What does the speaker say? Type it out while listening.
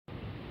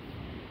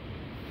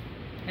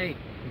Hey,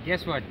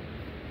 guess what?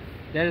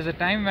 There is a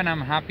time when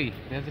I'm happy.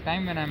 There's a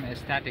time when I'm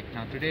ecstatic.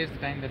 Now today is the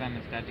time that I'm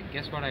ecstatic.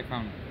 Guess what I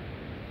found?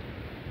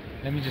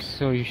 Let me just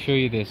show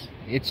you this.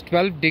 It's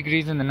 12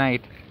 degrees in the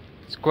night.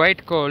 It's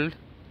quite cold.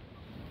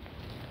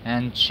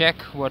 And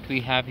check what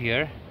we have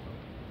here.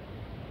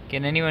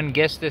 Can anyone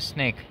guess this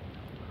snake?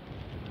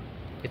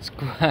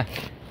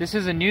 This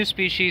is a new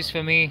species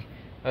for me.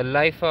 A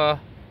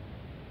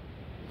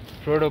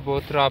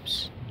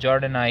Protobothrops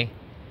Jerdonii.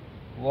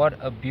 What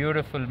a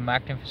beautiful,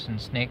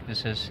 magnificent snake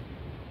this is.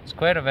 It's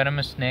quite a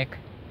venomous snake.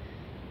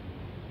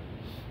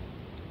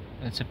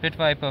 It's a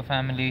pitviper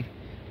family.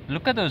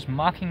 Look at those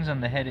markings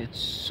on the head. It's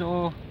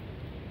so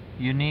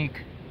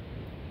unique,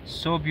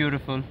 so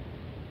beautiful.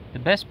 The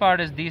best part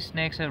is these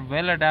snakes are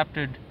well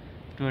adapted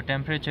to a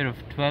temperature of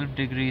 12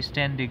 degrees,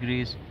 10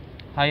 degrees,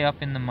 high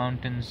up in the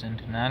mountains and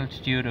an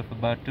altitude of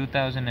about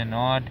 2000 and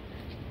odd.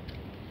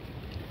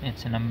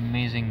 It's an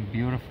amazing,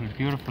 beautiful,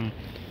 beautiful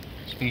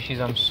species.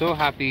 I'm so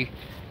happy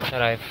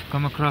that I've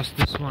come across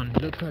this one.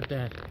 Look at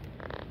that.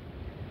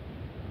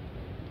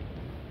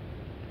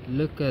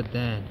 Look at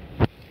that.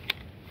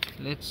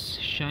 Let's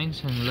shine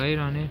some light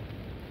on it.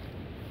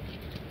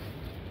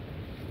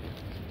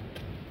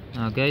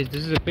 Now guys,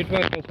 this is a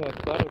pitviper, so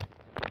I've got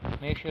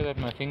to make sure that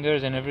my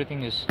fingers and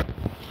everything is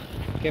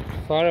kept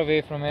far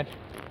away from it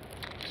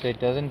so it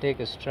doesn't take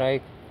a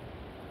strike.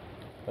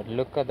 But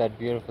look at that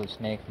beautiful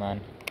snake,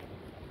 man.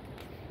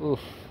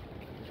 Oof.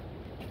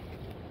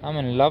 I'm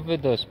in love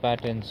with those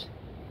patterns.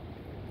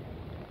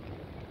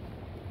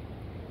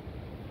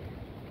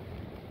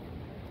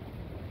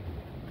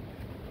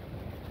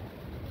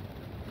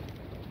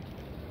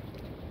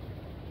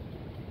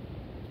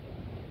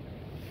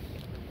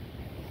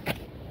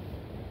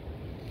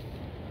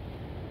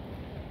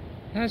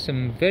 Has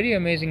some very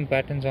amazing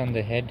patterns on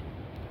the head.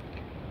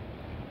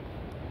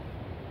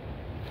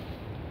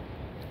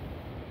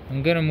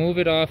 I'm gonna move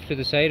it off to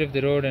the side of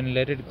the road and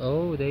let it.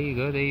 Oh, there you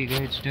go, there you go.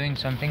 It's doing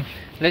something.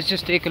 Let's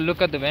just take a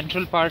look at the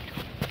ventral part.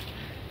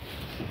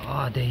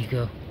 Oh, there you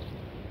go.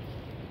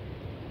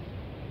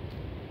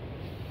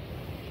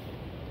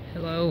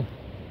 Hello.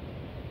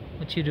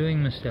 What you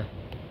doing, mister?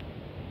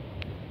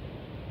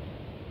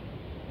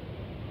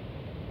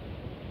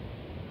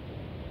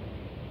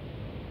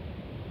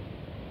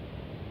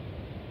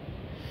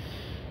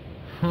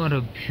 What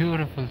a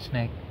beautiful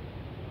snake.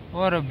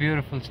 What a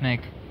beautiful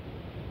snake.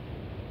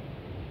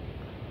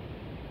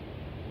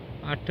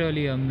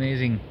 Utterly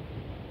amazing.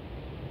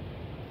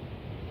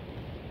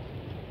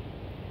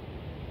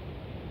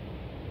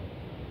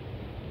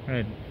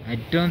 Right, I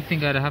don't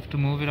think I'd have to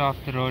move it off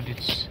the road.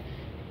 It's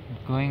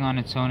going on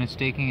its own. It's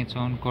taking its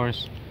own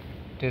course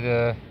to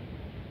the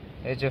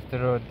edge of the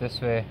road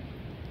this way.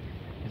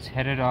 It's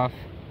headed off.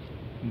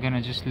 I'm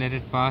gonna just let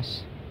it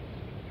pass.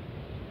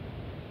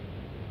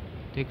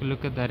 Take a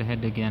look at that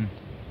head again.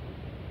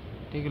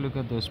 Take a look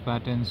at those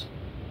patterns.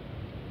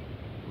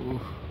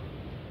 Oof.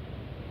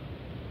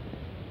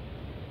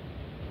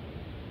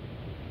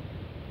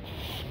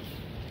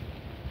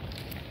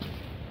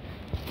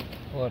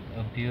 What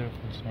a beautiful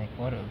snake.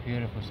 What a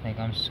beautiful snake.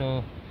 I'm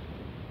so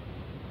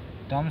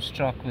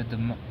dumbstruck with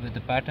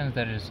the patterns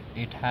that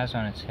it has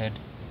on its head.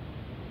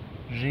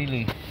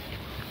 Really.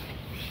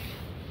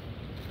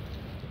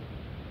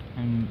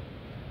 And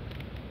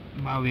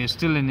wow, we are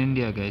still in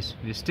India, guys.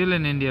 We're still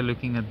in India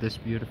looking at this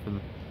beautiful,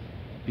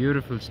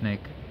 beautiful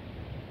snake.